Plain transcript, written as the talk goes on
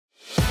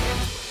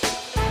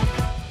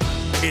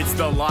It's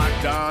the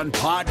Locked On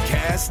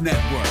Podcast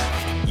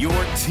Network, your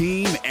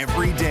team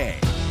every day.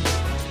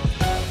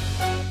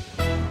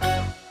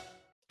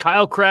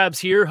 Kyle Krabs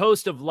here,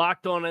 host of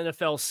Locked On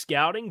NFL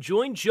Scouting.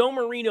 Join Joe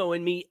Marino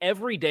and me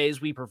every day as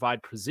we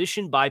provide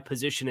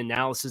position-by-position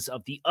analysis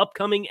of the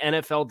upcoming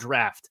NFL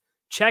Draft.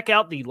 Check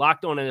out the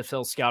Locked On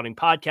NFL Scouting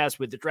podcast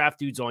with the Draft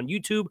Dudes on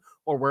YouTube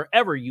or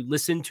wherever you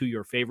listen to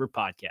your favorite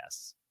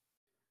podcasts.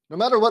 No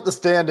matter what the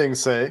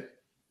standings say,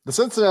 the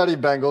Cincinnati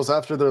Bengals,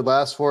 after their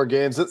last 4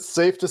 games, it's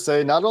safe to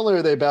say not only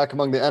are they back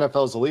among the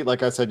NFL's elite,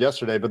 like I said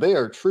yesterday, but they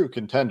are true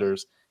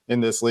contenders in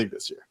this league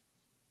this year.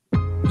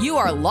 You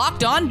are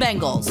Locked On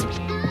Bengals,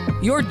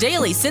 your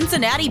daily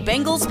Cincinnati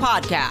Bengals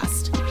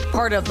podcast,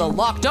 part of the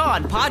Locked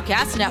On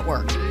Podcast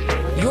Network,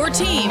 your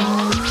team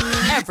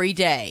every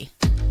day.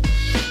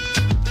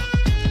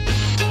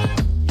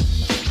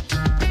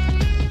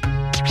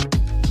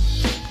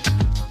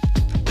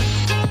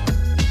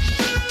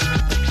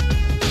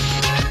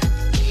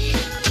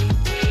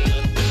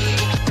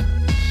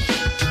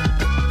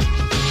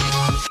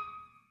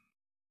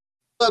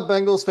 What's up,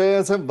 Bengals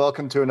fans, and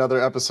welcome to another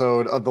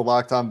episode of the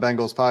Locked On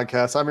Bengals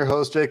podcast. I'm your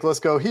host, Jake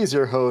Lisco. He's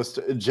your host,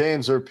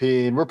 James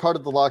Rapine. We're part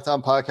of the Locked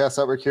On Podcast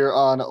Network here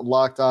on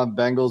Locked On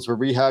Bengals, where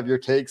we have your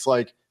takes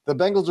like the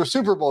Bengals are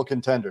Super Bowl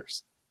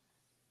contenders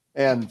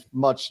and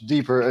much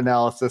deeper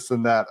analysis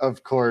than that.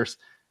 Of course,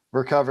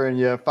 we're covering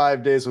you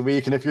 5 days a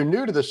week. And if you're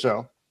new to the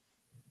show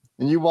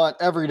and you want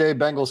everyday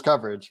Bengals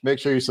coverage, make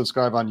sure you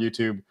subscribe on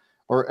YouTube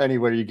or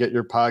anywhere you get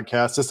your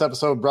podcast. This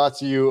episode brought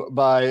to you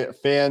by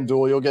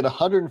FanDuel. You'll get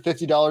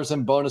 $150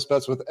 in bonus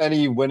bets with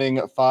any winning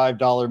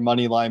 $5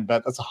 money line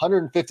bet. That's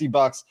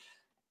 $150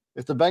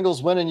 if the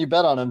Bengals win and you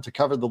bet on them to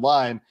cover the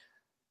line.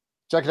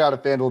 Check it out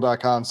at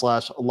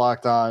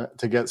FanDuel.com/lockedon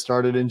to get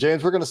started. And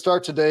James, we're going to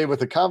start today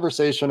with a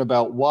conversation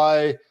about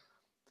why,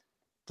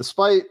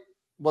 despite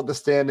what the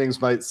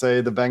standings might say,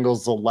 the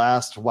Bengals the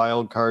last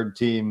wild card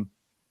team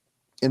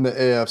in the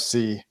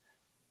AFC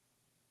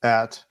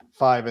at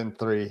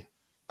 5-3.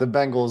 The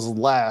Bengals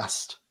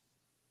last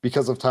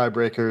because of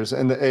tiebreakers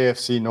in the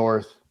AFC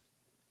North.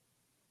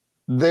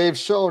 They've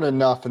shown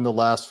enough in the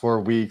last 4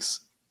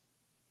 weeks,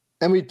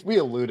 and we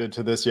alluded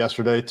to this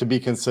yesterday, to be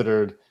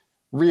considered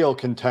real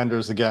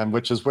contenders again,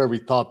 which is where we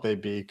thought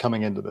they'd be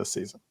coming into this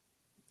season.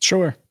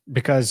 Sure,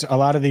 because a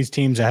lot of these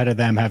teams ahead of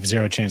them have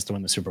zero chance to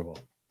win the Super Bowl,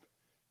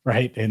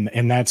 right?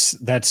 And that's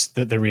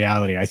the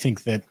reality. I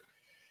think that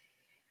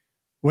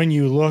when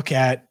you look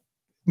at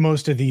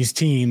most of these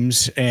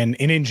teams, and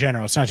in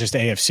general, it's not just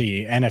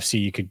AFC, NFC,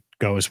 you could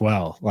go as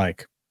well.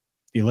 Like,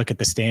 you look at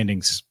the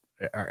standings,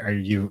 are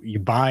you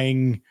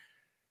buying?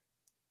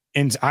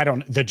 And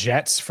the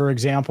Jets, for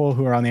example,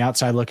 who are on the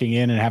outside looking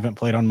in and haven't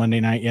played on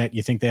Monday night yet,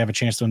 you think they have a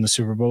chance to win the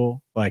Super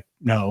Bowl? Like,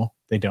 no,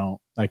 they don't.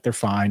 Like, they're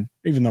fine.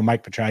 Even though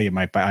Mike Petraglia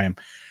might buy him.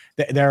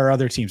 There are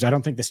other teams. I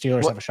don't think the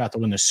Steelers have a shot to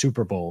win the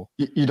Super Bowl.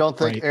 You don't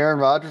think right? Aaron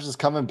Rodgers is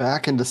coming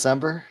back in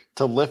December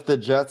to lift the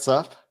Jets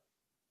up?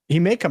 He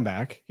may come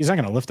back. He's not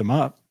going to lift them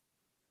up.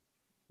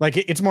 Like,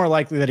 it's more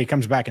likely that he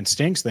comes back and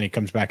stinks than he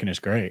comes back and is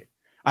great.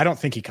 I don't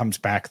think he comes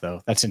back,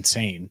 though. That's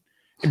insane.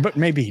 But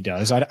maybe he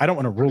does. I don't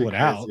want to rule it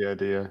out. Crazy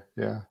idea.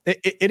 Yeah.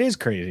 It is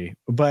crazy.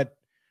 But,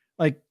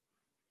 like,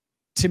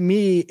 to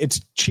me, it's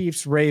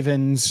Chiefs,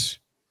 Ravens,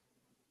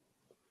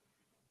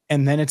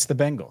 and then it's the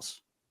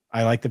Bengals.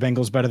 I like the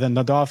Bengals better than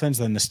the Dolphins,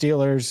 than the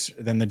Steelers,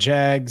 than the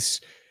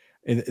Jags,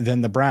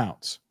 than the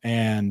Browns.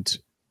 And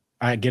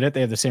I get it. They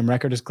have the same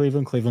record as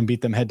Cleveland. Cleveland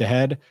beat them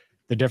head-to-head.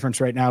 The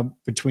difference right now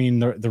between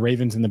the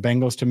Ravens and the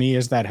Bengals, to me,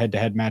 is that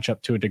head-to-head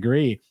matchup to a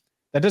degree.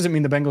 That doesn't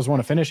mean the Bengals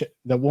won't finish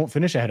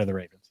ahead of the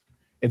Ravens.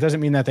 It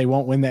doesn't mean that they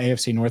won't win the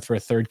AFC North for a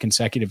third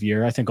consecutive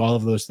year. I think all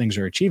of those things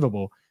are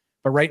achievable.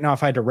 But right now,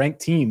 if I had to rank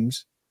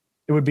teams,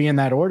 it would be in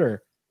that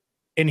order.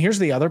 And here's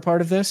the other part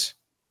of this.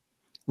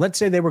 Let's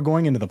say they were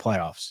going into the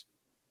playoffs,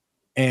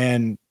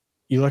 and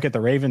you look at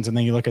the Ravens and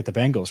then you look at the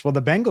Bengals. Well,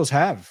 the Bengals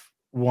have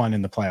won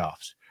in the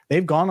playoffs.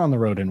 They've gone on the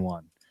road and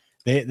won.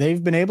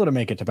 They've been able to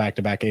make it to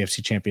back-to-back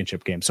AFC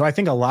championship games. So I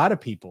think a lot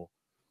of people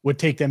would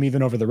take them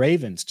even over the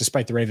Ravens,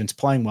 despite the Ravens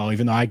playing well,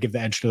 even though I give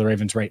the edge to the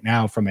Ravens right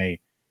now from a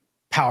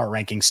power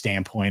ranking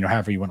standpoint, or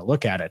however you want to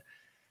look at it.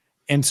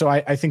 And so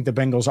I think the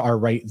Bengals are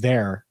right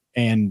there.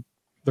 And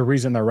the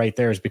reason they're right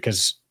there is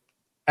because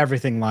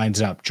everything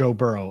lines up. Joe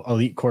Burrow,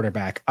 elite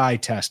quarterback, eye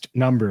test,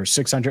 numbers,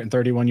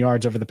 631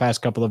 yards over the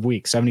past couple of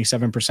weeks,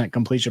 77%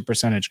 completion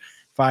percentage,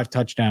 5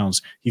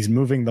 touchdowns. He's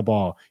moving the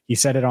ball. He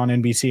said it on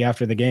NBC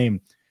after the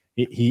game.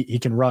 He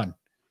can run.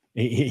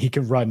 He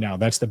can run now.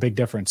 That's the big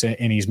difference.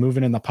 And he's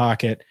moving in the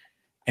pocket.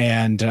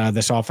 And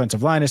this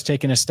offensive line has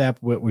taken a step.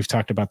 We've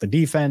talked about the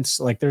defense.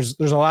 Like, there's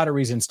a lot of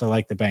reasons to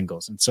like the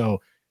Bengals. And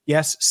so,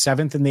 yes,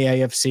 7th in the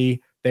AFC.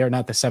 They are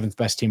not the 7th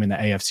best team in the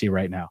AFC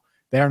right now.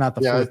 They are not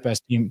the 4th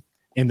best team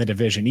in the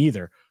division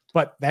either.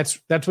 But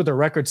that's what the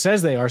record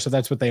says they are, so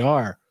that's what they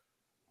are.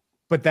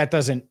 But that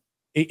doesn't,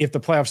 if the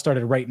playoffs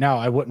started right now,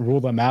 I wouldn't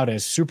rule them out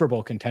as Super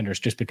Bowl contenders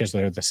just because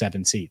they're the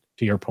 7th seed,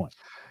 to your point.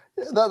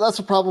 That's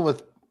the problem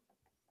with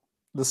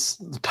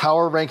the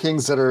power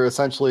rankings that are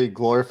essentially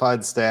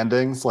glorified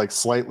standings, like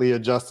slightly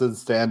adjusted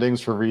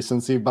standings for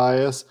recency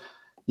bias.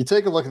 You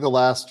take a look at the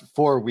last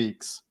 4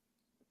 weeks,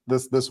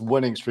 this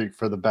winning streak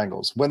for the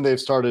Bengals, when they've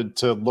started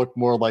to look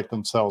more like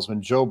themselves,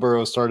 when Joe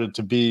Burrow started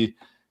to be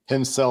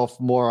himself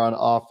more on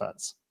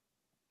offense.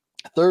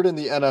 Third in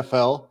the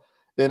NFL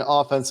in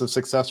offensive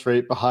success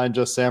rate behind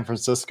just San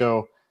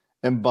Francisco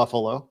and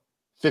Buffalo.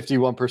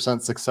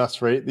 51%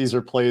 success rate. These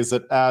are plays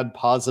that add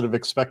positive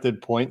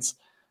expected points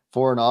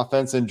for an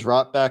offense. And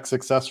drop back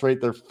success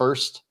rate, they're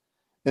first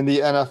in the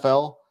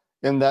NFL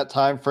in that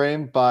time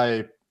frame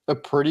by a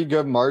pretty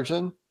good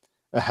margin,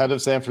 ahead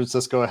of San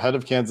Francisco, ahead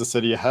of Kansas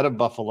City, ahead of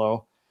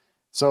Buffalo.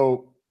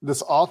 So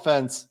this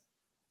offense,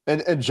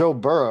 and Joe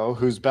Burrow,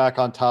 who's back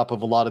on top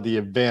of a lot of the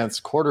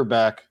advanced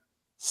quarterback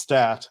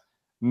stat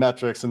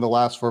metrics in the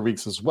last 4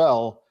 weeks as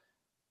well,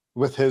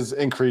 with his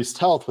increased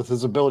health, with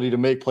his ability to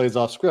make plays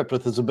off script,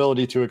 with his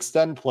ability to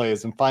extend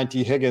plays and find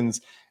T.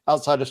 Higgins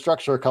outside of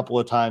structure a couple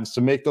of times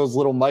to make those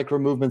little micro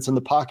movements in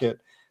the pocket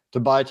to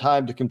buy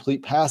time to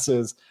complete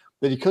passes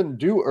that he couldn't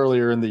do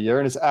earlier in the year.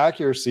 And his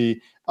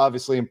accuracy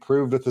obviously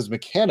improved with his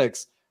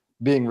mechanics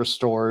being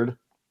restored.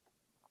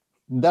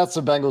 That's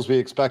the Bengals we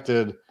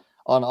expected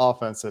on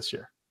offense this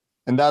year.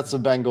 And that's the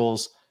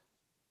Bengals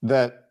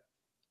that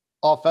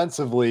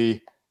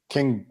offensively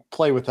can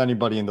play with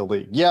anybody in the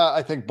league. Yeah,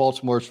 I think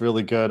Baltimore's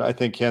really good. I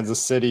think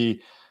Kansas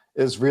City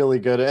is really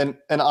good. And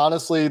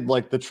honestly,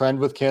 like, the trend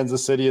with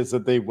Kansas City is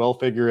that they will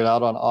figure it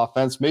out on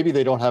offense. Maybe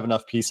they don't have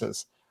enough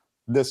pieces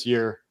this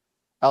year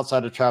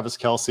outside of Travis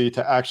Kelce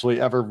to actually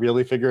ever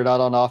really figure it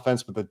out on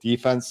offense, but the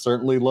defense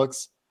certainly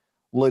looks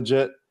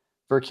legit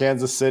for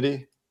Kansas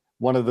City,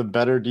 one of the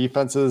better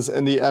defenses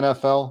in the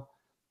NFL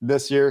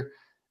this year.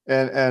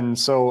 And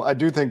so I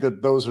do think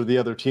that those are the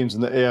other teams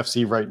in the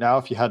AFC right now,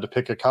 if you had to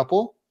pick a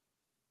couple.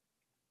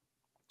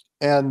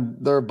 And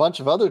there are a bunch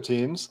of other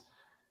teams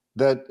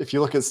that, if you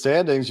look at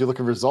standings, you look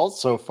at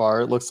results so far,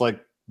 it looks like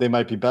they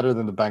might be better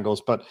than the Bengals.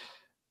 But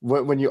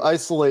when you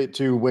isolate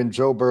to when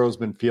Joe Burrow's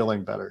been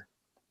feeling better,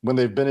 when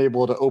they've been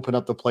able to open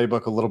up the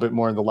playbook a little bit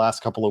more in the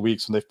last couple of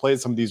weeks, when they've played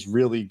some of these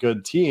really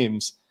good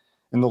teams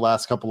in the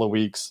last couple of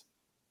weeks,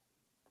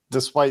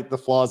 despite the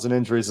flaws and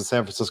injuries that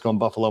San Francisco and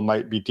Buffalo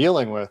might be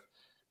dealing with,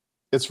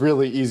 it's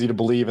really easy to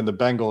believe in the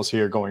Bengals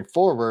here going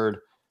forward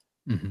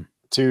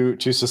to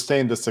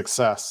sustain the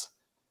success,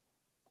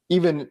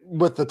 even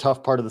with the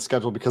tough part of the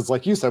schedule, because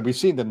like you said, we've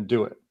seen them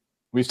do it.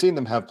 We've seen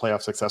them have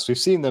playoff success. We've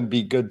seen them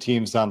beat good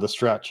teams down the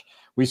stretch.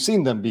 We've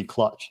seen them be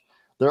clutch.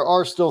 There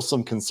are still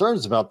some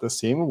concerns about this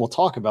team, and we'll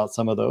talk about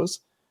some of those.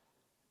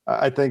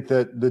 I think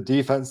that the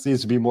defense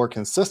needs to be more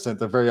consistent.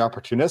 They're very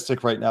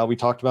opportunistic right now. We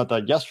talked about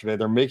that yesterday.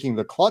 They're making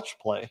the clutch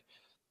play.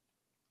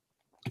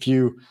 If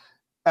you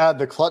add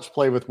the clutch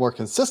play with more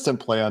consistent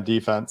play on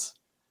defense,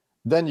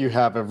 then you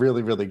have a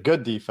really, really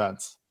good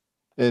defense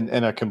and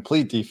a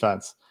complete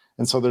defense.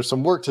 And so there's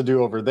some work to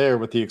do over there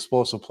with the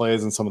explosive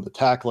plays and some of the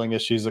tackling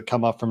issues that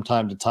come up from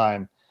time to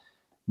time.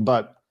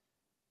 But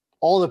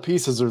all the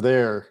pieces are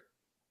there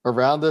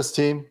around this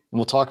team. And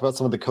we'll talk about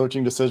some of the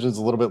coaching decisions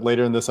a little bit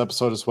later in this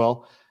episode as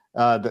well,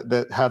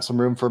 that have some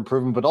room for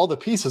improvement. But all the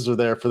pieces are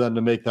there for them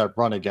to make that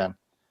run again,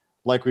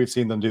 like we've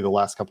seen them do the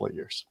last couple of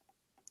years.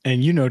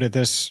 And you noted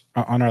this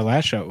on our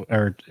last show,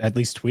 or at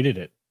least tweeted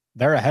it.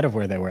 They're ahead of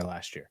where they were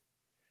last year.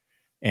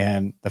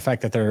 And the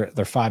fact that they're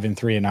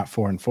 5-3 and not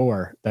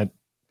 4-4,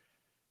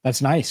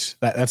 that's nice.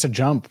 That's a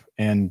jump.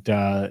 And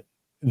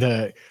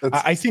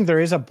I think there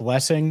is a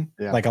blessing.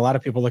 Yeah. Like, a lot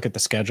of people look at the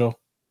schedule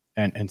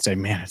and say,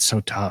 man, it's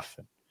so tough.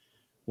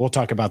 We'll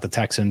talk about the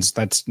Texans.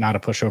 That's not a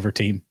pushover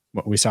team.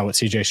 We saw what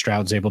CJ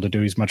Stroud's able to do.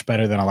 He's much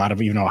better than a lot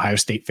of even Ohio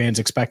State fans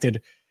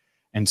expected.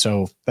 And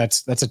so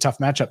that's a tough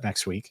matchup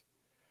next week.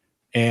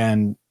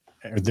 Or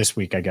this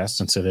week, I guess,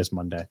 since it is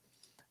Monday.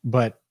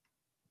 But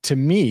to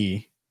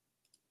me,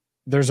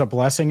 there's a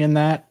blessing in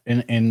that,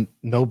 and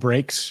no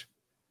breaks,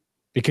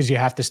 because you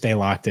have to stay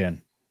locked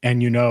in.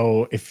 And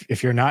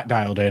if you're not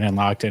dialed in and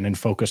locked in and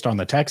focused on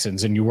the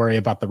Texans, and you worry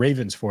about the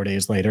Ravens 4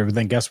 days later,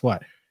 then guess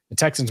what? The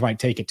Texans might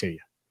take it to you.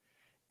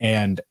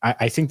 And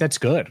I think that's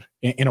good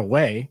in a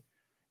way.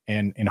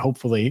 And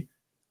hopefully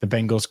the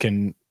Bengals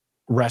can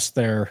rest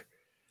their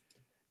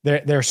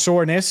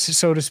soreness,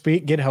 so to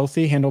speak, get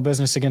healthy, handle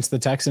business against the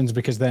Texans,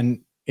 because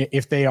then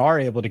if they are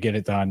able to get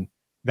it done,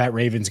 that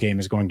Ravens game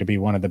is going to be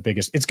one of the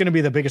biggest. It's going to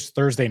be the biggest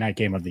Thursday night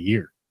game of the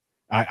year,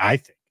 I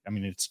think. I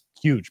mean, it's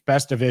huge.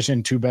 Best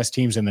division, two best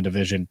teams in the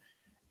division,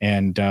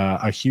 and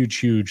a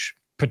huge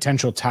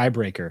potential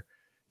tiebreaker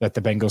that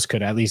the Bengals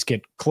could at least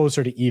get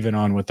closer to even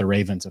on with the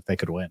Ravens if they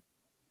could win.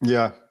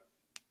 Yeah.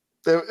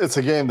 It's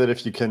a game that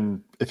if you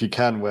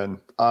can win,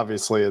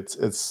 obviously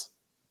it's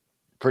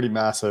pretty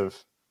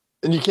massive.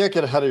 And you can't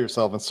get ahead of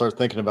yourself and start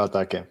thinking about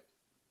that game.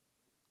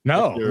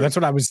 No, that's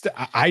what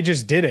I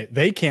just did it.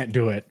 They can't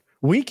do it.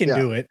 We can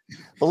do it.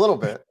 A little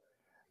bit.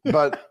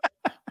 But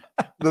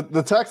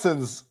the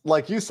Texans,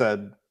 like you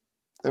said,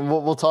 and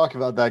we'll talk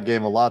about that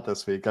game a lot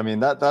this week. I mean,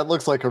 that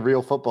looks like a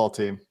real football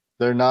team.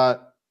 They're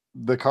not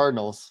the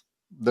Cardinals.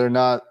 They're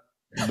not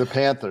the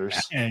Panthers.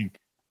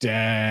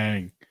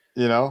 Dang.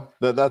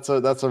 That's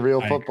a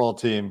real football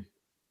team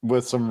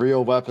with some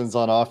real weapons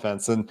on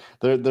offense. And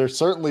they're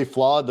certainly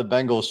flawed. The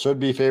Bengals should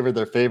be favored.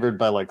 They're favored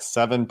by like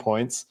 7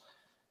 points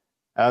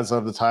as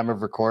of the time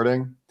of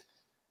recording,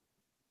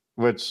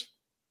 which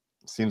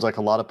seems like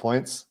a lot of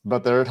points,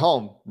 but they're at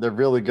home. They're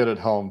really good at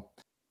home.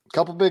 A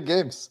couple big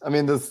games. I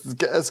mean,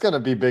 it's going to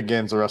be big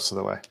games the rest of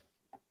the way.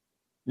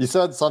 You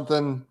said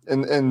something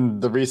in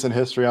the recent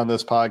history on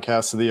this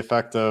podcast to the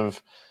effect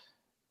of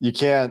you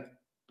can't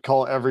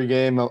call every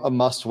game a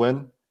must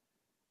win,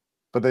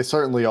 but they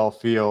certainly all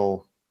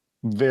feel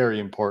very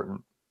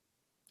important.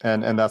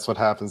 And that's what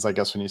happens, I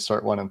guess, when you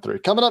start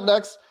 1-3. Coming up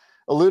next,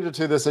 alluded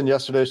to this in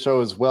yesterday's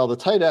show as well, the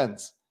tight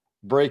ends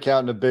break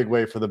out in a big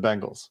way for the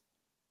Bengals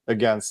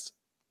against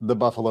the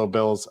Buffalo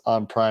Bills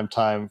on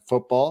primetime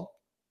football.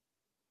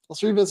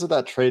 Let's revisit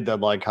that trade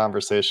deadline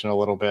conversation a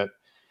little bit,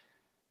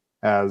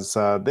 as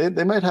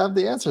they might have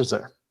the answers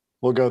there.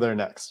 We'll go there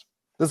next.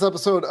 This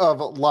episode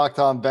of Locked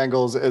On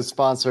Bengals is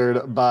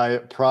sponsored by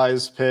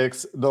Prize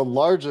Picks, the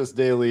largest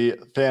daily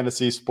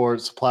fantasy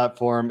sports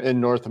platform in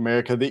North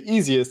America, the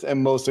easiest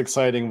and most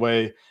exciting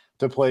way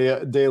to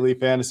play daily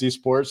fantasy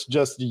sports.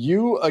 Just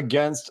you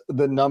against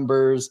the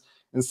numbers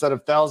instead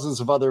of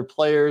thousands of other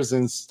players,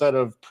 instead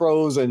of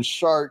pros and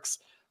sharks.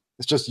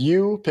 It's just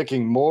you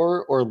picking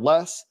more or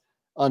less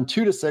on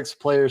 2 to 6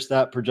 player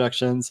stat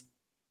projections.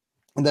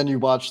 And then you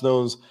watch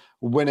those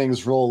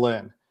winnings roll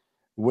in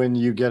when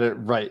you get it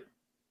right.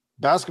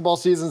 Basketball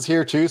season's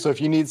here too, so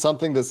if you need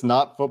something that's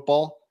not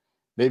football,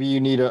 maybe you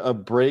need a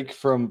break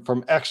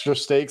from extra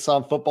stakes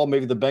on football,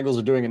 maybe the Bengals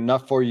are doing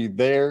enough for you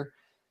there.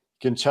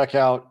 You can check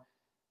out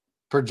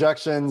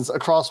projections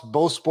across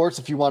both sports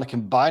if you want to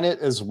combine it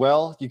as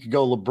well. You could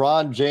go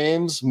LeBron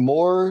James,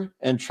 Moore,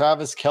 and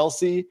Travis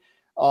Kelce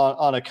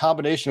on a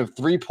combination of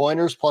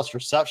 3-pointers plus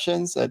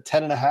receptions at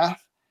 10.5.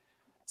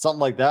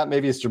 Something like that.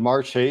 Maybe it's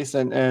Jamar Chase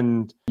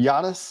and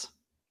Giannis.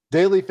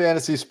 Daily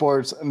fantasy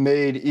sports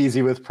made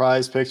easy with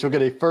Prize Picks. You'll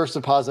get a first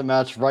deposit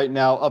match right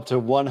now up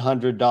to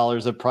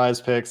 $100 at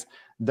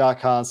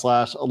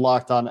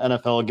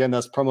prizepicks.com/LockedOnNFL. Again,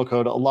 that's promo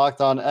code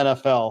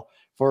LockedOnNFL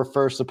for a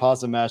first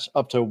deposit match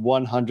up to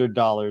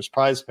 $100.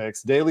 Prize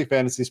Picks, daily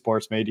fantasy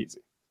sports made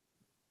easy.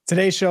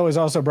 Today's show is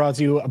also brought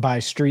to you by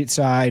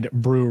Streetside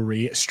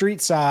Brewery.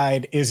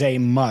 Streetside is a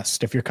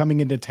must. If you're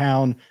coming into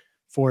town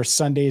for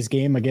Sunday's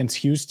game against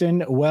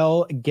Houston,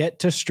 well, get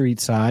to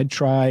Streetside.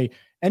 Try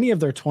any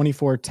of their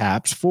 24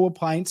 taps, full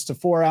pints to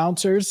 4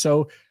 ounces,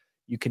 so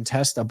you can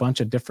test a bunch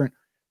of different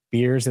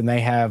beers, and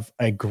they have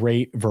a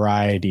great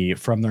variety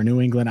from their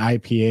New England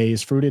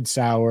IPAs, fruited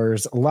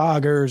sours,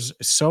 lagers,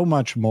 so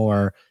much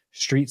more.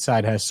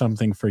 Streetside has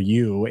something for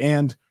you,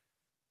 and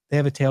they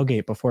have a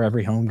tailgate before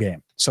every home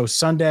game. So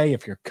Sunday,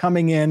 if you're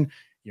coming in,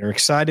 you're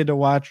excited to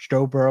watch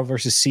Joe Burrow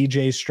versus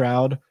CJ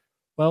Stroud,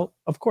 well,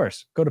 of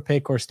course, go to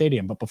Paycor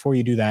Stadium. But before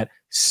you do that,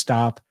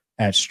 stop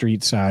at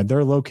Streetside.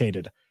 They're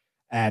located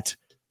at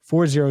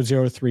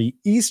 4003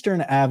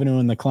 Eastern Avenue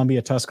in the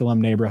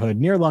Columbia-Tusculum neighborhood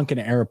near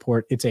Lunken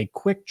Airport. It's a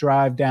quick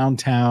drive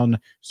downtown,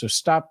 so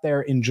stop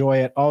there, enjoy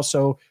it.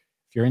 Also,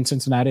 if you're in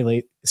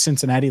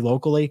Cincinnati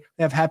locally,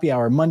 they have happy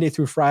hour Monday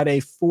through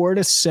Friday, 4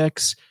 to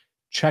 6.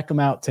 Check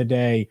them out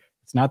today.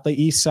 It's not the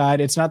east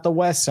side. It's not the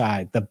west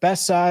side. The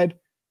best side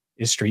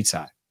is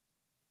Streetside.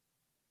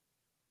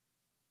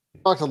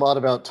 Talked a lot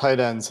about tight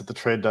ends at the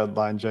trade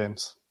deadline,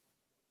 James.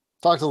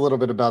 Talked a little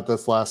bit about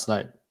this last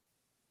night.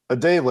 A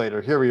day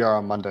later, here we are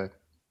on Monday.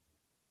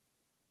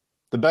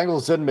 The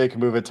Bengals didn't make a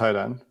move at tight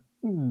end.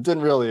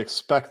 Didn't really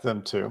expect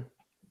them to.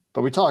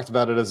 But we talked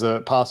about it as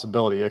a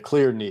possibility, a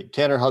clear need.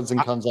 Tanner Hudson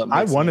comes up.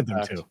 I wanted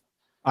them to.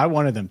 I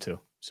wanted them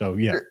to. So,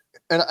 yeah.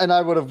 And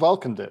I would have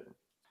welcomed it.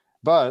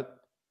 But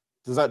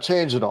does that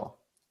change at all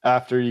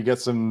after you get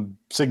some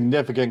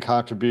significant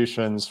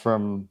contributions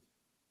from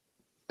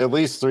at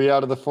least 3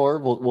 out of the 4?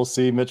 We'll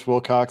see. Mitch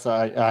Wilcox,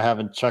 I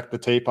haven't checked the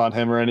tape on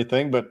him or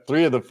anything, but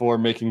 3 of the 4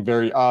 making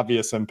very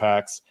obvious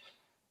impacts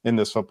in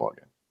this football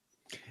game.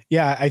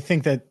 Yeah, I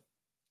think that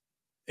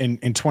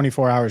in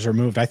 24 hours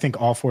removed, I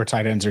think all 4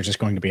 tight ends are just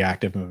going to be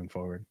active moving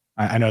forward.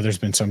 I know there's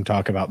been some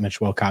talk about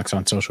Mitch Wilcox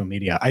on social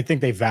media. I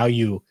think they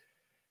value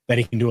that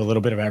he can do a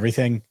little bit of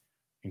everything,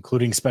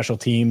 including special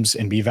teams,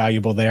 and be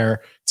valuable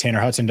there.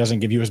 Tanner Hudson doesn't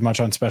give you as much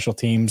on special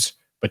teams,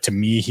 but to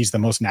me, he's the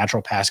most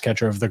natural pass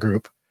catcher of the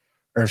group.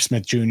 Irv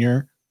Smith Jr.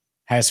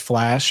 has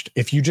flashed.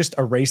 If you just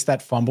erase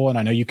that fumble, and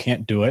I know you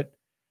can't do it,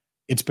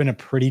 it's been a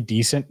pretty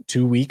decent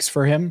 2 weeks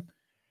for him.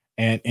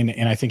 And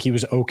I think he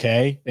was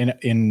okay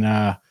in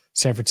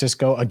San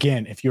Francisco.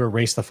 Again, if you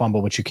erase the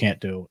fumble, which you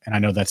can't do, and I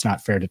know that's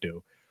not fair to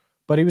do,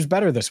 but he was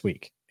better this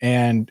week.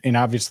 And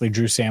obviously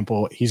Drew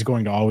Sample, he's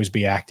going to always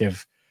be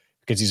active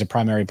because he's a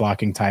primary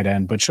blocking tight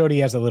end, but showed he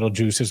has a little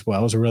juice as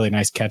well. It was a really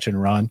nice catch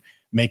and run,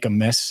 make a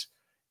miss,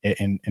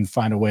 and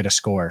find a way to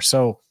score.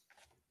 So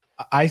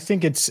I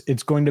think it's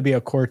going to be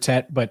a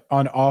quartet, but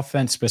on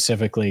offense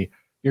specifically,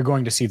 you're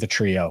going to see the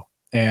trio,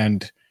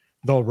 and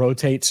they'll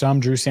rotate some.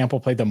 Drew Sample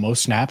played the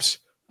most snaps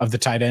of the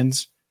tight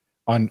ends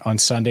on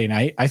Sunday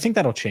night. I think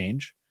that'll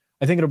change.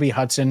 I think it'll be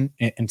Hudson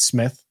and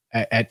Smith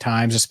at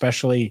times,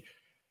 especially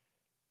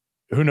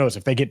who knows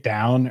if they get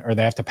down or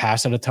they have to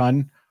pass it a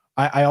ton.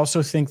 I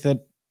also think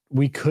that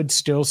we could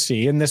still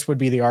see, and this would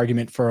be the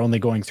argument for only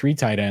going 3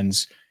 tight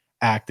ends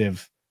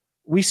active.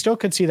 We still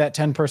could see that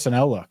 10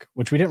 personnel look,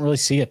 which we didn't really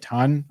see a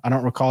ton. I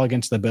don't recall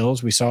against the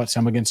Bills. We saw it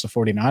some against the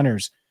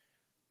 49ers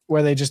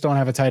where they just don't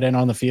have a tight end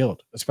on the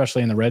field,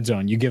 especially in the red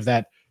zone. You give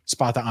that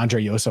spot to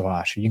Andre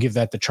Yosevash. You give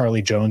that to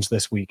Charlie Jones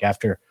this week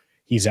after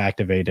he's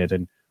activated,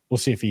 and we'll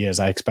see if he is.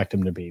 I expect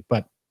him to be,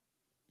 but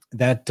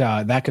that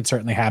could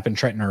certainly happen.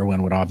 Trenton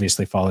Irwin would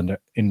obviously fall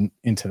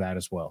into that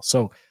as well.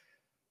 So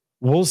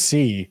we'll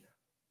see.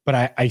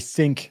 But I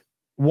think,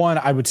 one,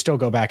 I would still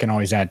go back and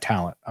always add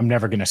talent. I'm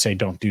never going to say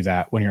don't do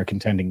that when you're a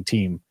contending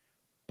team.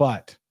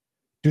 But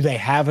do they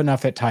have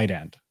enough at tight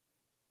end?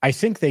 I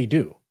think they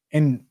do.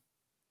 And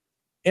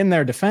in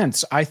their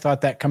defense, I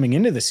thought that coming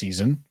into the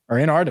season, or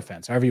in our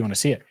defense, however you want to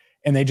see it,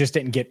 and they just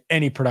didn't get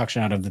any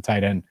production out of the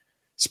tight end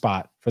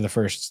spot for the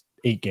first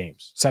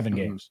 7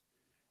 games.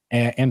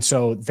 And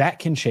so that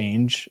can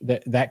change.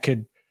 That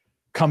could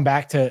come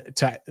back to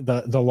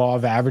the law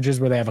of averages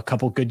where they have a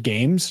couple good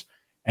games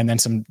and then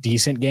some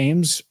decent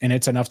games, and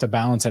it's enough to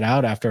balance it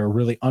out after a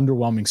really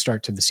underwhelming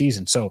start to the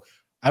season. So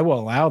I will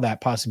allow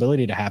that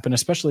possibility to happen,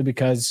 especially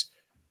because,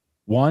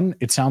 one,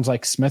 it sounds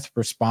like Smith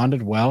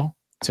responded well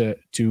to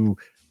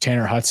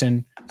Tanner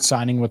Hudson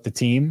signing with the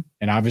team,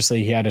 and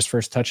obviously he had his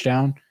first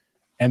touchdown.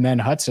 And then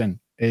Hudson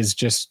is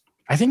just,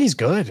 I think he's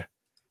good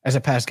as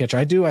a pass catcher.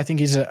 I think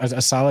he's a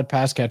solid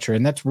pass catcher,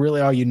 and that's really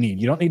all you need.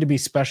 You don't need to be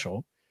special.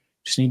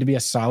 You just need to be a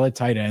solid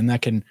tight end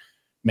that can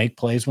make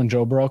plays when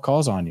Joe Burrow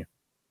calls on you.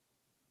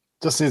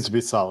 Just needs to be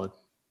solid.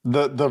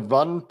 The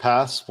run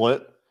pass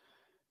split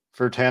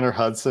for Tanner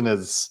Hudson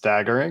is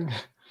staggering.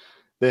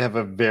 They have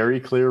a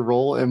very clear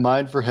role in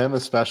mind for him,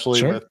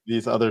 especially with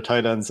these other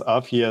tight ends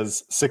up. He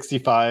has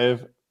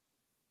 65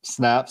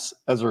 snaps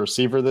as a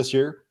receiver this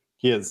year.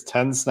 He has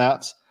 10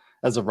 snaps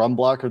as a run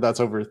blocker. That's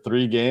over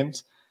 3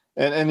 games.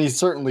 And he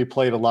certainly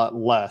played a lot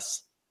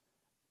less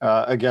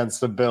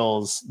against the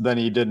Bills than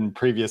he did in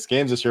previous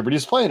games this year. But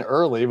he's playing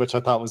early, which I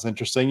thought was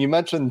interesting. You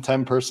mentioned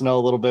 10 personnel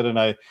a little bit, and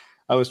I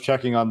was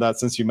checking on that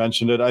since you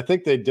mentioned it. I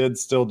think they did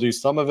still do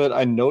some of it.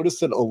 I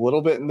noticed it a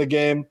little bit in the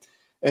game.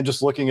 And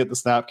just looking at the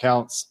snap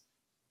counts,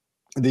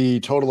 the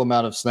total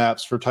amount of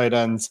snaps for tight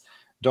ends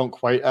don't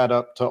quite add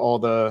up to all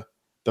the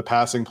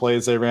passing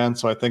plays they ran.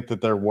 So I think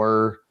that there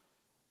were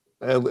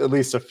at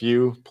least a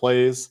few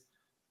plays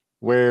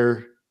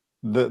where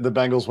the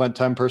Bengals went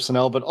 10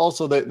 personnel, but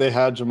also they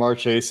had Jamar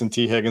Chase and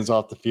T. Higgins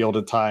off the field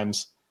at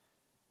times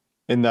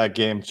in that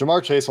game.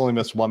 Jamar Chase only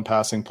missed 1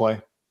 passing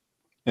play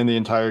in the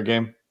entire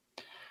game.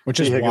 Which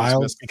is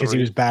wild because he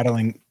was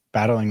battling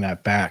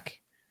that back.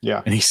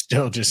 Yeah. And he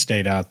still just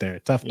stayed out there.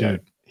 Tough dude.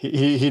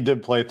 He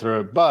did play through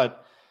it.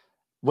 But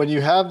when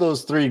you have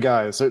those 3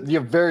 guys, you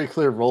have very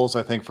clear roles,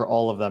 I think, for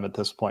all of them at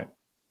this point.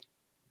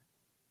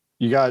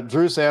 You got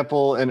Drew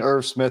Sample and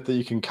Irv Smith that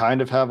you can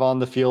kind of have on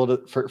the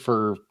field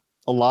for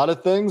a lot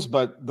of things,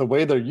 but the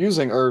way they're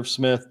using Irv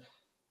Smith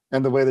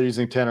and the way they're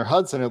using Tanner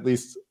Hudson, at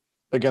least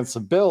against the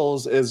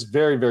Bills, is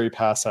very, very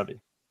pass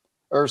heavy.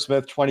 Irv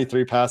Smith,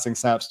 23 passing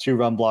snaps, 2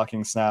 run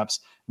blocking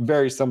snaps,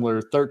 very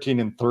similar, 13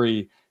 and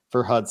 3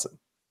 for Hudson.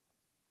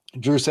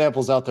 Drew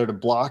Sample's out there to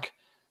block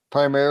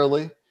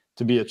primarily,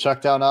 to be a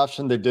check down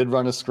option. They did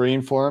run a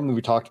screen for him.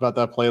 We talked about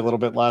that play a little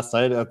bit last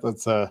night.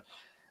 That's a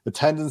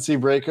tendency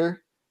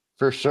breaker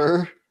for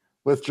sure.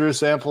 With Drew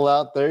Sample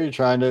out there, you're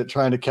trying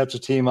to catch a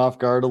team off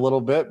guard a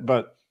little bit,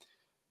 but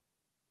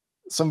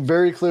some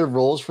very clear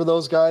roles for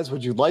those guys.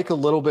 Would you like a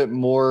little bit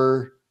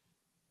more?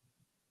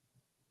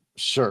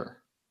 Sure.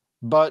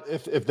 But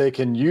if they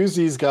can use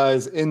these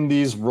guys in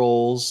these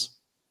roles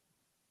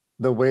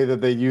the way that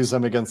they use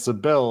them against the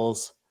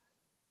Bills,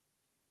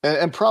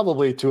 and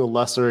probably to a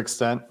lesser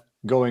extent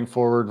going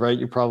forward, right?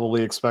 You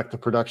probably expect the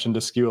production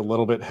to skew a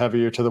little bit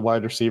heavier to the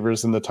wide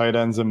receivers and the tight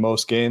ends in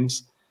most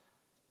games.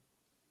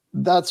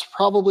 That's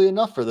probably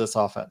enough for this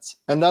offense.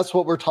 And that's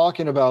what we're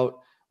talking about,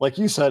 like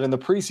you said, in the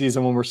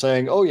preseason when we're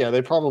saying, oh yeah,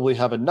 they probably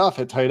have enough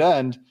at tight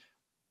end,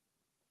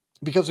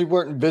 because we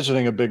weren't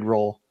envisioning a big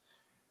role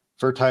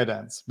for tight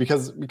ends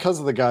because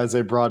of the guys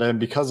they brought in,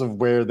 because of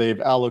where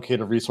they've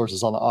allocated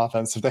resources on the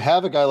offense. If they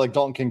have a guy like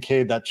Dalton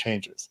Kincaid, that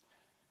changes.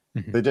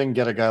 Mm-hmm. They didn't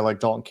get a guy like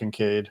Dalton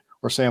Kincaid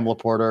or Sam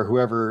Laporta or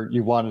whoever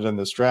you wanted in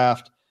this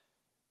draft.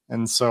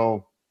 And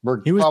so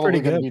he was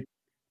probably pretty good.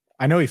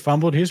 I know he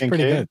fumbled. He was pretty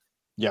good.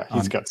 Yeah,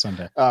 he's good.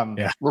 Sunday.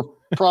 We're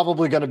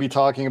probably going to be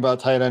talking about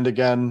tight end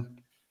again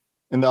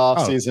in the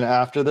offseason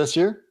after this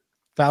year.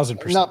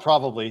 1,000%. Not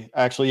probably,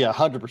 actually, yeah,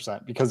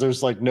 100%, because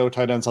there's like no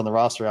tight ends on the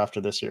roster after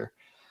this year.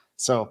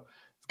 So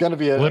it's going to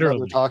be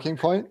another talking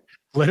point.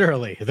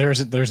 Literally,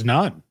 there's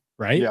none,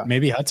 right? Yeah.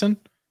 Maybe Hudson?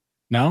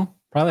 No,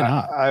 probably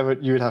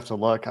not. You would have to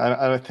look.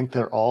 I think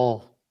they're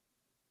all,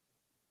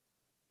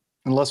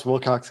 unless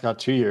Wilcox got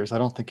 2 years. I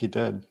don't think he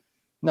did.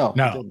 No,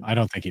 I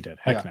don't think he did.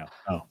 Heck no.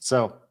 Oh,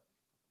 so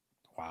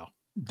wow,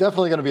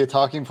 definitely going to be a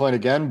talking point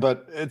again.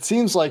 But it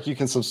seems like you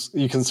can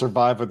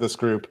survive with this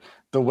group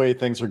the way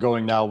things are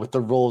going now with the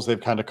roles they've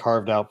kind of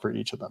carved out for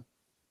each of them.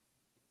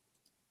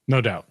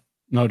 No doubt.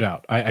 No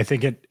doubt. I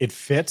think it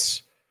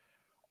fits.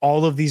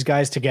 All of these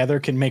guys together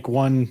can make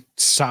one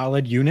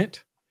solid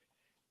unit.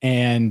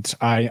 And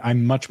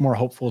I'm much more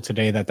hopeful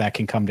today that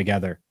can come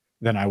together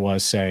than I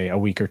was, say, a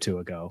week or two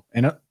ago.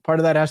 And part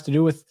of that has to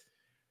do with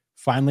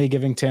finally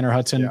giving Tanner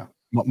Hudson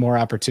more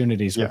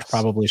opportunities, which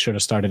probably should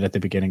have started at the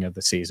beginning of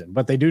the season.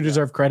 But they do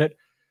deserve credit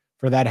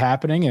for that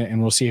happening,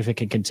 and we'll see if it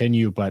can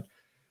continue. But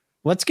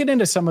let's get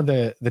into some of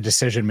the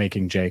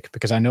decision-making, Jake,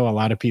 because I know a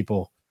lot of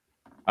people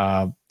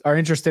are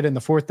interested in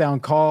the fourth down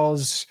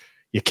calls.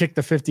 You kick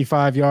the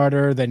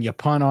 55-yarder, then you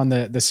punt on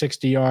the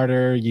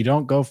 60-yarder. You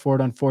don't go for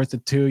it on 4th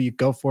and 2. You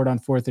go for it on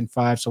 4th and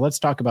 5. So let's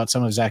talk about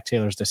some of Zach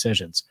Taylor's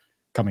decisions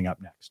coming up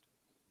next.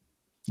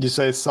 You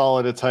say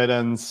solid at tight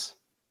ends.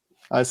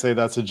 I say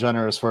that's a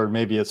generous word.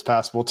 Maybe it's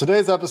passable.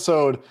 Today's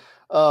episode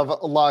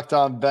of Locked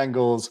On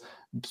Bengals,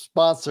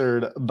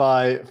 sponsored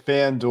by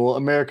FanDuel,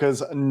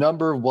 America's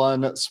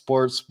 #1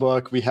 sports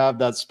book. We have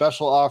that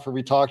special offer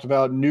we talked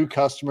about. New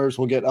customers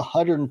will get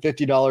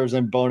 $150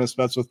 in bonus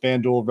bets with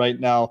FanDuel right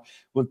now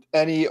with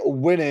any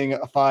winning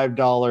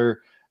 $5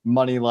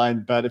 money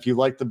line bet. If you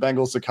like the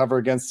Bengals to cover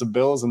against the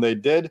Bills, and they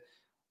did,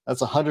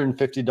 that's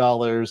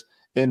 $150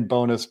 in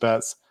bonus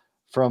bets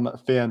from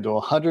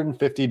FanDuel.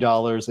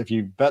 $150 if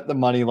you bet the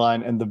money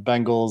line and the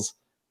Bengals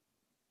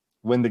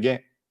win the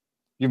game.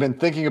 You've been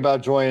thinking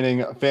about joining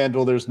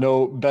FanDuel. There's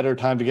no better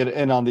time to get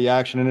in on the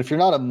action. And if you're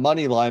not a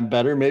money line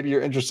bettor, maybe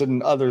you're interested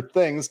in other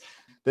things.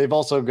 They've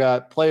also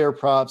got player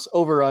props,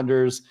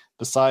 over-unders,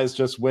 besides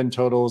just win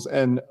totals,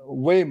 and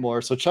way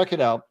more. So check it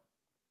out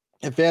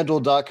at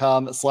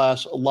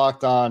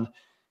FanDuel.com/lockedon.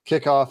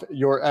 Kick off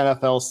your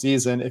NFL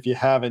season if you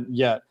haven't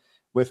yet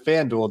with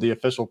FanDuel, the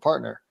official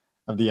partner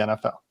of the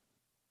NFL.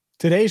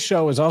 Today's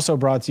show is also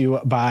brought to you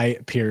by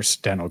Pierce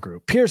Dental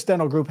Group. Pierce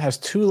Dental Group has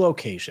 2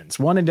 locations,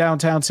 one in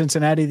downtown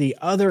Cincinnati, the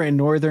other in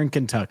northern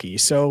Kentucky.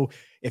 So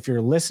if you're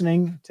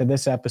listening to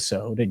this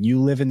episode and you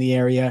live in the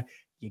area,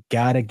 you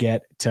got to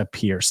get to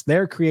Pierce.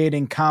 They're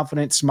creating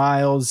confident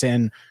smiles,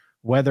 and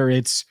whether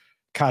it's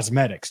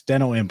cosmetics,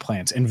 dental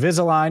implants,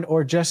 Invisalign,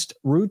 or just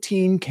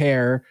routine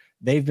care,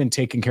 they've been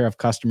taking care of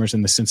customers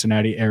in the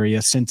Cincinnati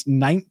area since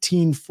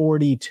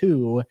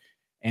 1942,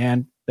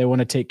 and they want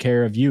to take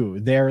care of you.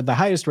 They're the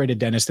highest rated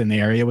dentist in the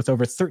area with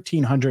over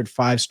 1,300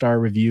 5-star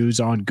reviews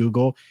on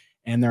Google,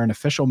 and they're an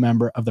official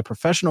member of the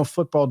Professional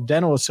Football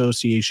Dental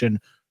Association.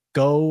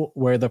 Go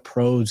where the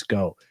pros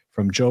go.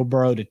 From Joe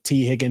Burrow to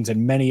T. Higgins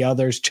and many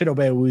others,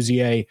 Chidobe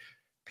Awuzie,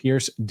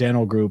 Pierce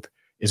Dental Group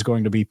is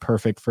going to be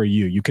perfect for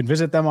you. You can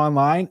visit them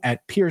online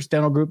at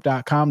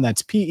piercedentalgroup.com.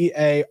 That's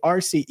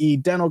PEARCE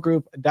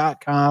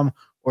dentalgroup.com,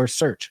 or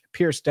search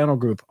Pierce Dental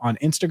Group on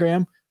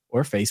Instagram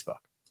or Facebook.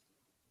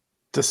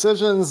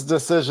 Decisions.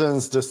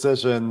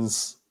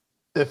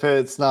 If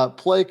it's not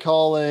play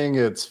calling,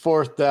 it's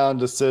fourth down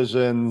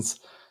decisions.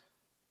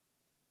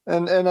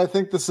 And I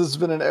think this has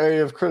been an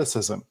area of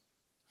criticism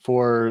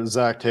for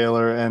Zach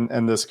Taylor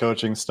and this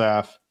coaching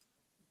staff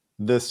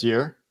this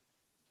year.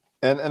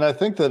 And I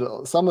think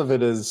that some of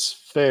it is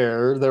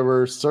fair. There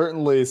were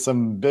certainly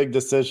some big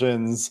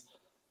decisions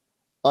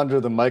under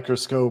the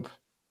microscope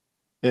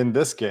in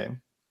this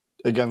game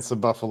against the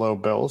Buffalo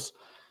Bills.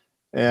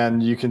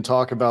 And you can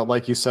talk about,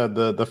 like you said,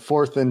 the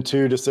 4th and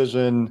 2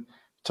 decision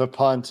to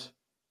punt,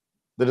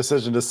 the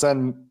decision to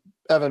send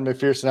Evan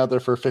McPherson out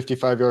there for a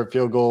 55-yard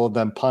field goal,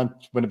 then punt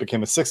when it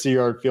became a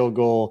 60-yard field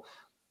goal.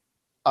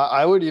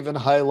 I would even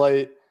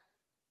highlight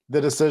the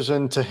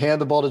decision to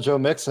hand the ball to Joe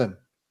Mixon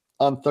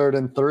on 3rd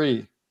and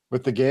 3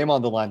 with the game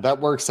on the line.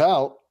 That works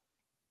out,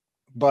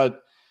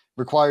 but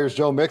requires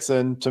Joe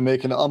Mixon to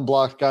make an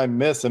unblocked guy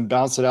miss and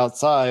bounce it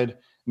outside,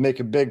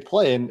 make a big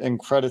play, and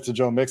credit to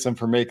Joe Mixon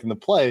for making the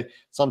play.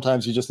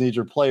 Sometimes you just need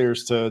your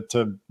players to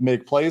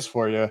make plays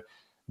for you.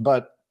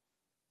 But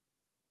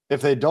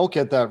if they don't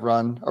get that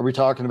run, are we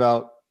talking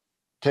about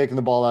taking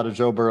the ball out of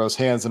Joe Burrow's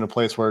hands in a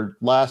place where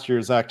last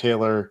year Zach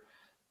Taylor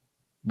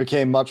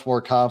became much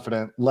more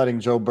confident letting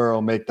Joe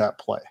Burrow make that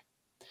play?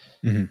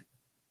 Mm-hmm.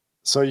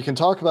 So you can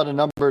talk about a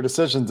number of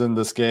decisions in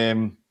this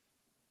game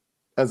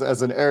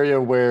as an area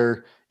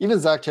where even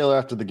Zach Taylor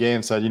after the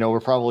game said, we're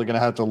probably going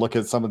to have to look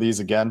at some of these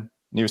again.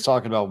 And he was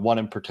talking about one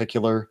in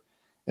particular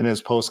in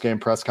his post-game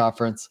press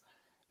conference.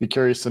 Be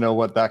curious to know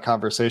what that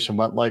conversation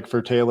went like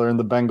for Taylor and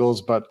the Bengals,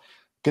 but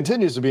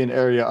continues to be an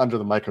area under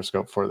the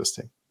microscope for this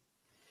team.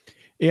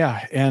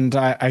 Yeah, and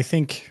I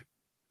think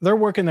they're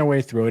working their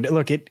way through it.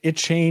 Look, it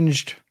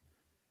changed,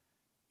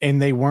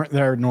 and they weren't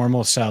their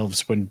normal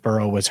selves when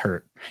Burrow was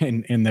hurt,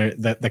 and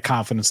the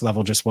confidence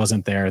level just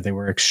wasn't there. They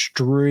were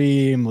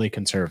extremely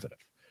conservative,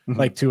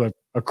 like to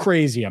a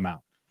crazy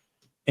amount.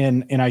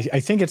 And I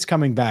think it's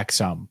coming back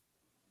some.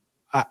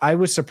 I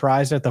was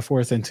surprised at the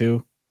 4th and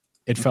 2.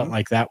 It felt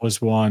like that was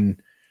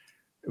one.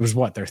 It was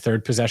their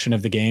 3rd possession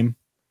of the game.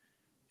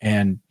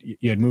 And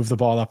you had moved the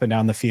ball up and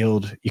down the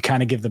field. You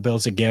kind of give the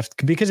Bills a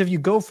gift, because if you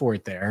go for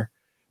it there,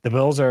 the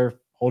Bills are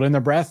holding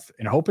their breath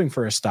and hoping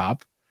for a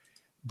stop,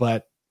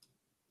 but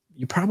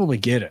you probably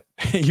get it.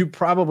 You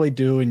probably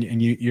do.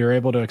 And you're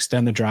able to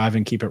extend the drive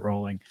and keep it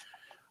rolling.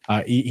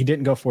 He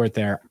didn't go for it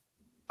there.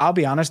 I'll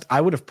be honest,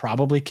 I would have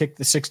probably kicked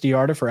the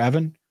 60-yarder for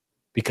Evan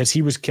because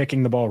he was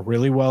kicking the ball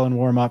really well in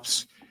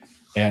warmups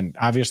and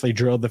obviously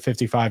drilled the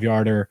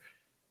 55-yarder.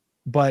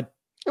 But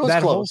it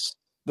was close,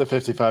 the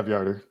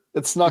 55-yarder.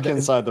 It snuck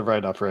inside the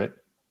right upright.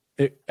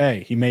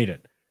 Hey, he made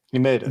it. He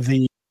made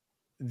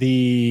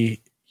it.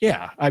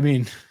 Yeah, I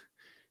mean,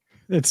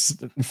 it's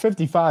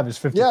 55 is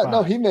 55. Yeah,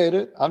 no, he made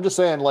it. I'm just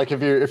saying, like,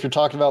 if you're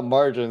talking about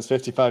margins,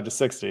 55 to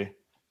 60.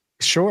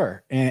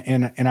 Sure.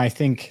 And I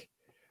think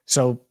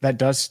so that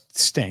does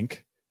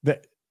stink.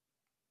 That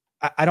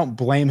I don't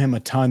blame him a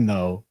ton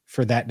though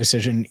for that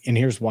decision. And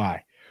here's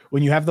why.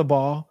 When you have the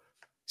ball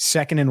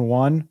 2nd and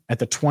 1 at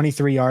the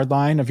 23-yard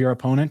line of your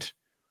opponent,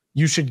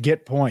 you should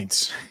get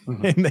points.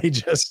 Mm-hmm.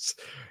 And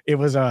it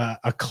was a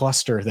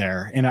cluster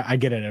there. And I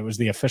get it. It was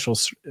the official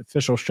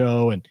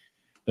show, and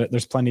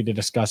there's plenty to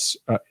discuss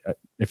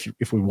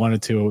if we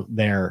wanted to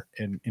there.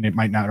 And it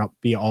might not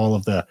be all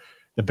of the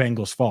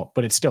Bengals' fault,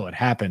 but it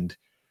happened.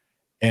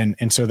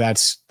 And so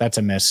that's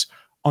a miss.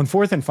 On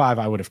 4th and 5,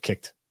 I would have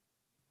kicked.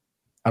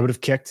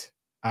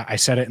 I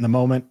said it in the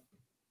moment.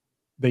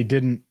 It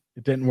didn't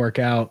work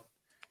out.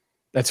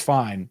 That's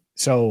fine.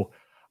 So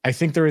I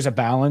think there is a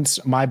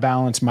balance. My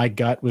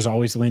gut was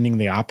always leaning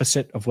the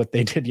opposite of what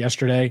they did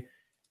yesterday.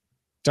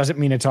 Doesn't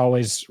mean it's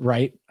always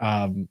right.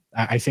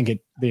 I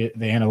think the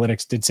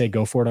analytics did say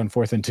go for it on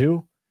 4th and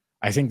 2.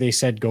 I think they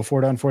said go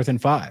for it on 4th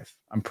and 5.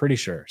 I'm pretty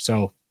sure.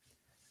 So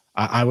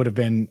I would have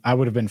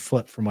been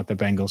flipped from what the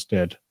Bengals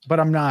did, but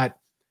I'm not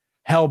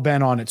hell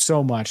bent on it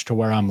so much to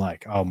where I'm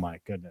like, oh my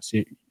goodness.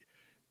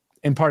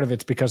 And part of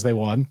it's because they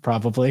won,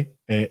 probably.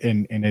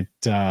 And it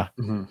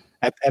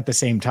at the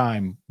same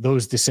time,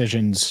 those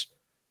decisions,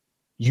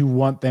 you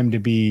want them to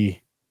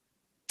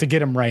get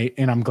them right.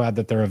 And I'm glad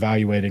that they're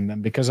evaluating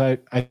them, because I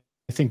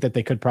think that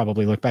they could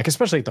probably look back,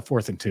 especially at the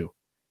 4th and 2,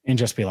 and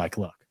just be like,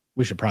 look,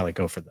 we should probably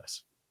go for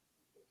this.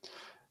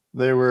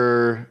 They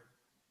were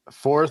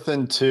 4th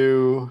and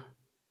 2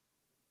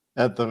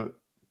 at the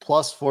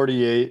plus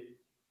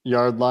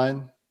 48-yard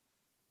line,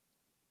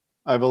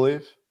 I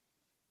believe.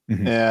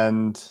 Mm-hmm.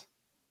 And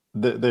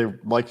they,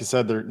 like you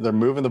said, they're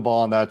moving the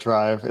ball on that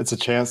drive. It's a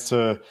chance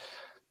to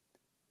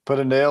put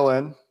a nail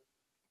in.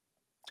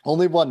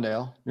 Only one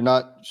nail. You're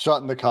not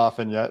shutting the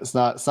coffin yet. It's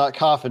not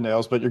coffin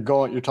nails, but you're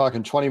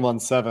talking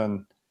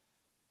 21-7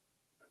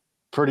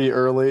 pretty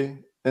early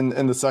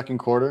in the second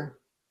quarter.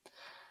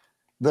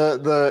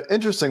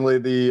 Interestingly,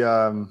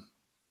 the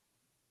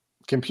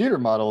computer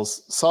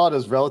models saw it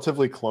as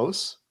relatively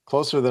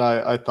closer than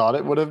I thought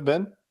it would have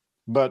been,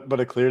 but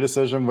a clear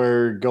decision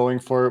where going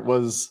for it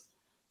was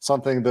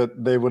something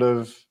that they would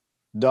have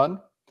done.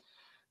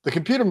 The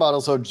computer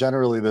models, though,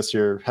 generally this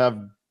year have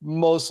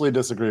mostly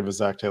disagreed with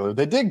Zach Taylor.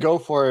 They did go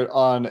for it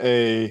on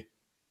a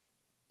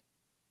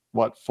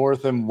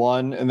 4th and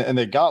 1, and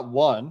they got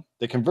one.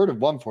 They converted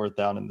 1 4th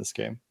down in this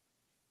game.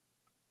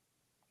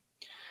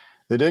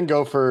 They didn't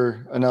go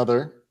for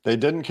another. They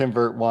didn't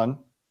convert one.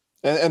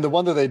 And the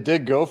one that they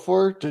did go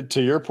for,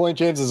 to your point,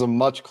 James, is a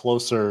much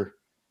closer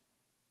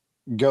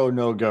go,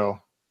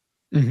 no-go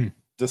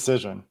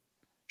decision.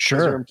 Sure.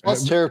 You're in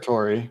plus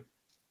territory,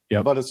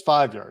 but it's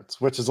 5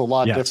 yards, which is a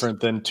lot different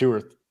than 2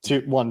 or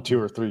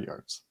 3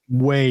 yards.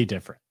 Way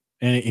different.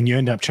 And you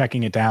end up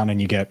checking it down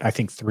and you get, I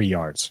think, 3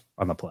 yards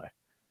on the play.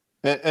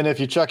 And if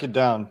you check it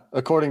down,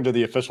 according to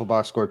the official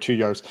box score, 2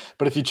 yards.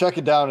 But if you check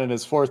it down and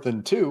it's 4th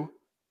and 2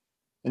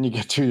 and you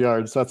get 2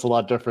 yards, that's a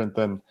lot different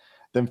than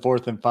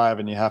 4th and 5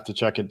 and you have to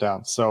check it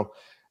down. So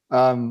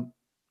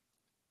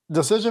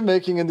decision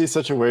making in these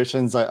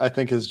situations, I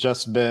think, has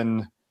just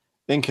been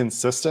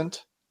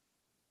inconsistent,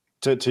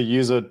 to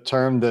use a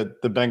term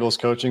that the Bengals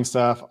coaching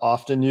staff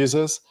often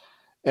uses.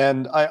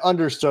 And I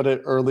understood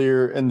it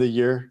earlier in the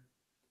year,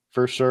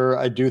 for sure.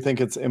 I do think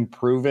it's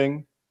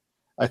improving.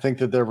 I think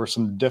that there were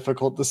some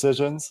difficult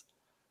decisions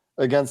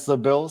against the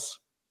Bills,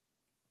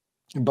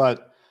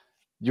 but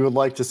you would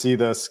like to see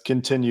this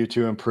continue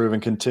to improve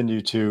and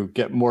continue to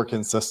get more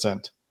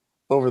consistent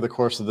over the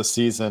course of the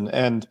season.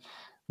 And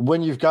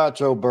when you've got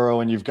Joe Burrow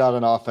and you've got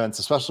an offense,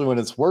 especially when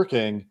it's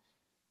working,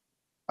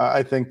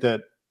 I think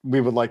that we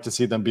would like to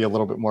see them be a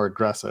little bit more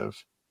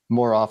aggressive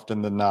more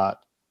often than not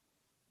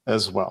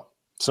as well.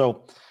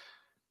 So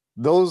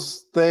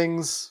those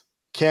things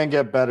can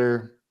get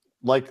better.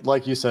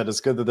 Like you said,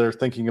 it's good that they're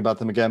thinking about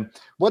them again.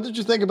 What did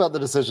you think about the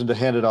decision to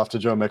hand it off to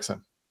Joe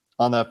Mixon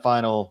on that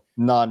final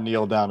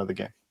non-kneel down of the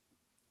game?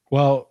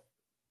 Well,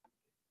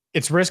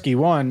 it's risky,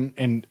 one,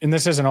 and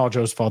this isn't all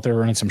Joe's fault. They're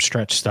running some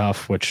stretch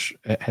stuff, which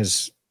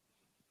has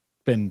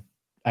been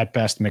at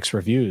best mixed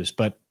reviews,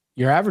 but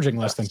you're averaging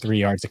less than 3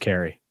 yards a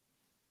carry,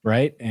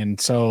 right? And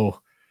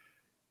so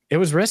it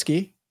was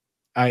risky.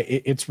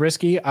 It's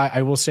risky.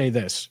 I will say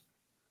this.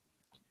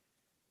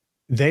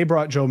 They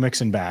brought Joe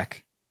Mixon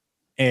back,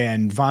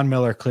 and Von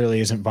Miller clearly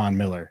isn't Von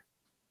Miller.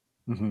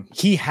 Mm-hmm.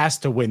 He has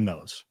to win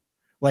those.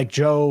 Like,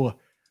 Joe,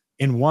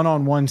 in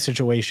one-on-one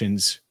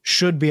situations,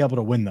 should be able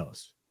to win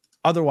those.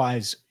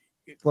 Otherwise,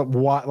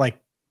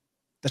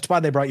 that's why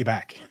they brought you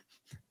back,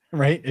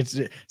 right? It's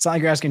not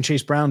like you're asking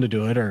Chase Brown to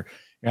do it, or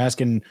You're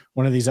asking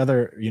one of these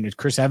other,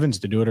 Chris Evans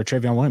to do it or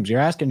Travion Williams. You're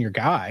asking your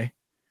guy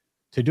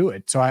to do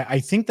it. So I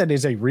think that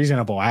is a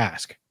reasonable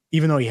ask,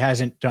 even though he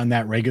hasn't done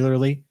that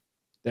regularly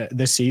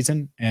this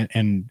season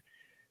and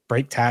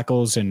break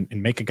tackles and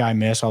make a guy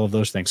miss, all of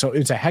those things. So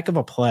it's a heck of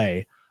a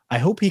play. I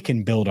hope he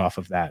can build off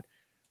of that.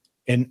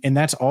 And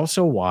that's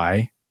also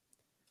why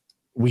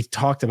we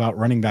talked about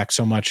running back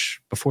so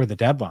much before the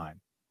deadline,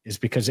 is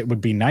because it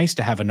would be nice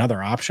to have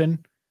another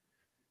option.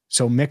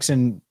 So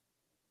Mixon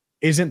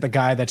isn't the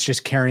guy that's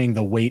just carrying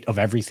the weight of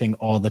everything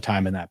all the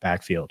time in that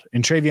backfield.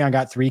 And Travion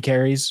got 3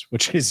 carries,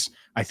 which is,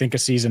 I think, a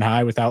season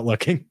high without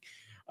looking.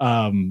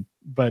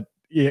 But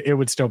it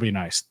would still be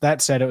nice.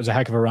 That said, it was a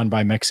heck of a run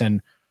by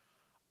Mixon.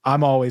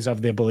 I'm always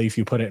of the belief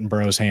you put it in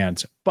Burrow's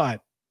hands,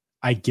 but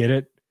I get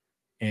it.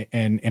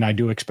 And I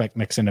do expect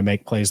Mixon to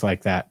make plays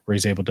like that where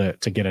he's able to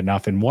get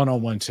enough in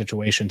one-on-one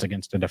situations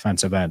against a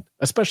defensive end,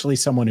 especially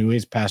someone who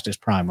is past his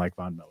prime like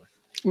Von Miller.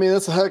 I mean,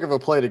 that's a heck of a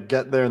play to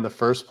get there in the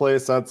first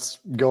place. That's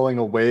going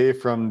away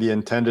from the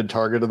intended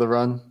target of the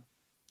run.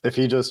 If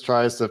he just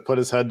tries to put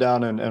his head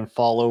down and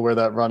follow where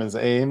that run is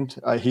aimed,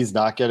 he's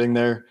not getting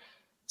there.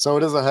 So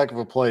it is a heck of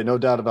a play, no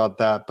doubt about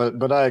that.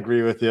 But I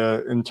agree with you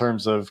in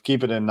terms of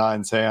keep it in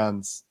Nine's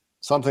hands,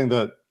 something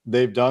that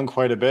they've done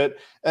quite a bit.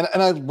 And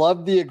I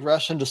love the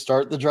aggression to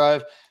start the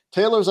drive.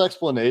 Taylor's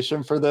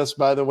explanation for this,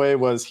 by the way,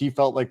 was he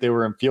felt like they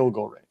were in field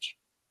goal range.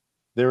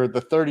 They were at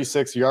the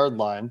 36-yard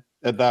line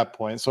at that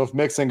point. So if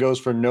Mixon goes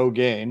for no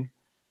gain,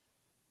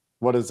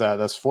 what is that?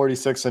 That's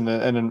 46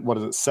 and what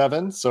is it,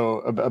 7? So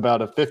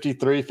about a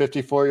 53,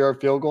 54-yard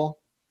field goal.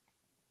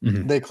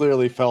 Mm-hmm. They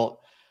clearly felt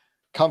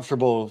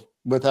comfortable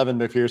with Evan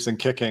McPherson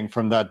kicking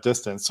from that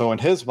distance. So in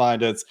his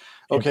mind, it's,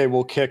 okay,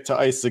 we'll kick to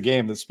ice the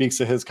game. That speaks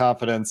to his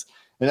confidence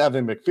in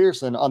Evan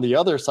McPherson. On the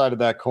other side of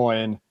that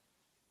coin,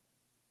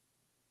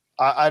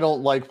 I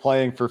don't like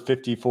playing for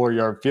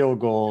 54-yard field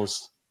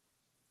goals.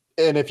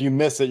 And if you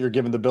miss it, you're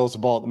giving the Bills the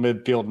ball at the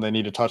midfield and they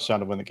need a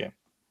touchdown to win the game.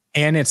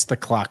 And it's the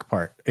clock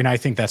part. And I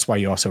think that's why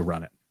you also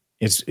run it,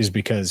 is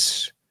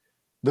because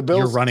the Bills,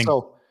 you're running.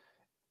 So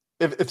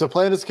if the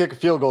plan is to kick a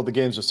field goal, the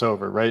game's just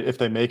over, right? If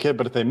they make it,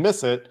 but if they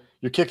miss it,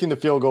 you're kicking the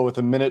field goal with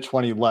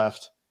 1:20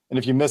 left. And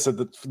if you miss it,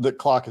 the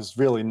clock is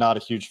really not a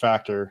huge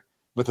factor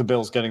with the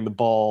Bills getting the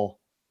ball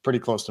pretty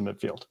close to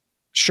midfield.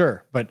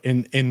 Sure. But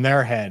in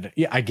their head,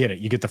 yeah, I get it.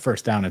 You get the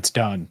first down, it's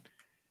done.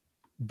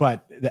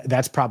 But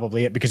that's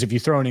probably it, because if you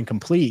throw an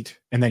incomplete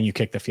and then you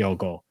kick the field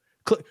goal,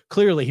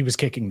 clearly he was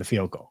kicking the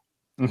field goal,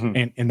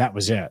 mm-hmm. and that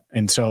was it.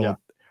 And so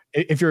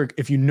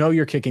if you know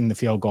you're kicking the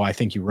field goal, I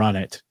think you run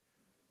it.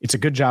 It's a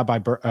good job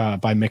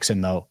by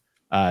Mixon though,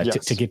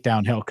 to get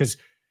downhill, because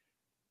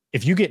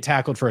if you get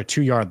tackled for a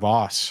 2-yard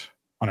loss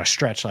on a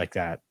stretch like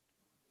that,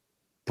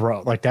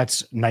 bro, like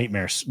that's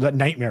nightmares. That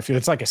nightmare field.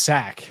 It's like a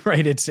sack,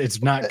 right?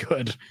 It's not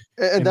good.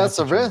 And that's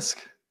a risk.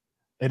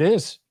 It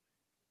is.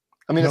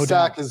 I mean, a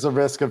sack is a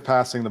risk of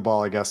passing the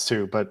ball, I guess,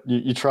 too. But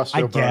you trust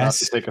Joe Burrow not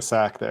to take a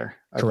sack there.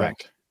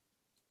 Correct.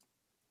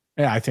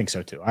 Yeah, I think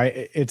so too.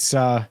 It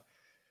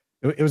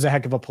was a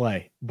heck of a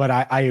play, but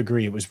I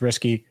agree. It was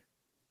risky.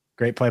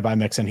 Great play by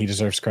Mixon. He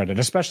deserves credit,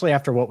 especially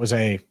after what was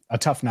a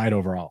tough night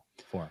overall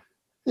for him.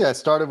 Yeah, it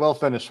started well,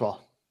 finished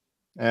well.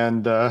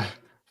 And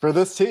for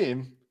this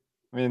team,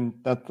 I mean,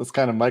 that's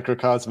kind of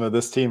microcosm of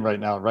this team right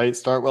now, right?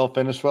 Start well,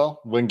 finish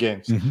well, win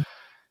games. Mm-hmm.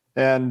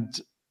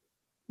 And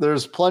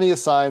there's plenty of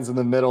signs in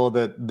the middle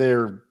that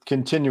they're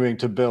continuing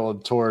to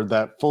build toward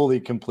that fully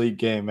complete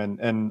game.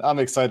 And I'm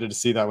excited to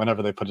see that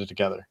whenever they put it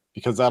together,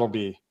 because that'll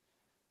be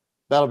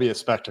a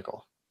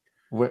spectacle.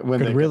 When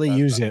could really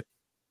use it.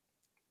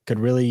 Could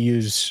really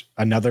use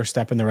another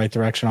step in the right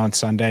direction on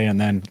Sunday.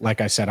 And then, like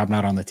I said, I'm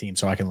not on the team,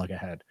 so I can look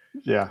ahead.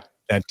 Yeah.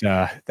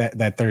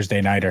 That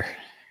Thursday nighter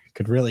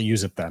could really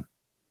use it then.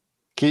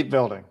 Keep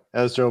building,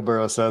 as Joe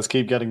Burrow says,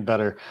 keep getting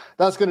better.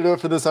 That's going to do it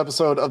for this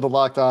episode of the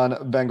Locked On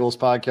Bengals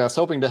podcast.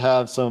 Hoping to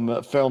have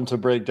some film to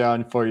break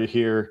down for you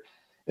here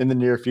in the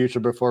near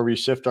future before we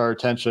shift our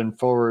attention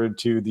forward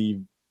to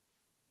the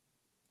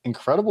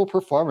incredible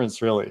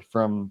performance, really,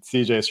 from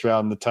CJ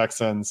Stroud and the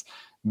Texans.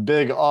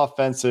 Big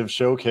offensive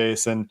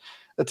showcase, and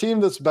a team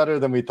that's better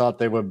than we thought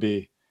they would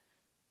be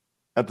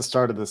at the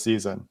start of the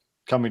season,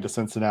 coming to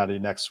Cincinnati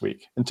next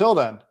week. Until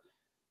then,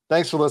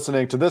 thanks for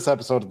listening to this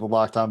episode of the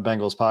Locked On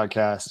Bengals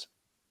podcast.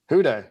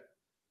 Hooday,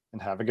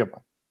 and have a good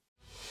one.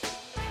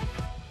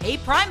 Hey,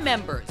 Prime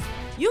members,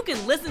 you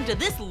can listen to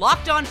this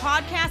Locked On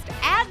podcast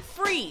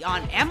ad-free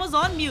on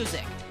Amazon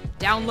Music.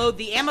 Download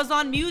the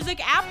Amazon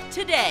Music app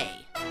today.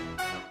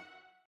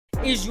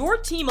 Is your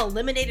team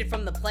eliminated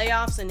from the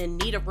playoffs and in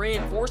need of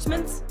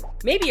reinforcements?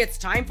 Maybe it's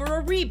time for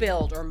a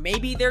rebuild, or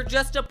maybe they're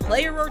just a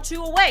player or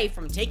two away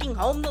from taking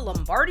home the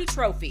Lombardi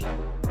Trophy.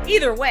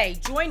 Either way,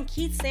 join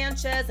Keith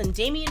Sanchez and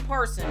Damian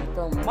Parson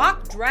for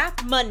Mock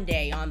Draft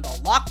Monday on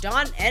the Locked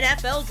On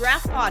NFL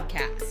Draft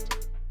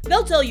Podcast.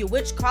 They'll tell you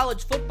which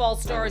college football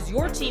stars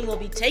your team will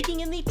be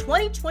taking in the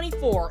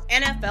 2024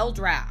 NFL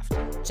Draft.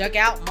 Check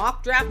out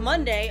Mock Draft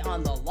Monday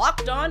on the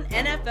Locked On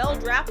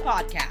NFL Draft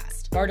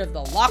Podcast, part of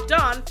the Locked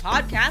On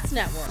Podcast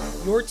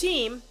Network. Your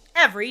team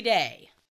every day.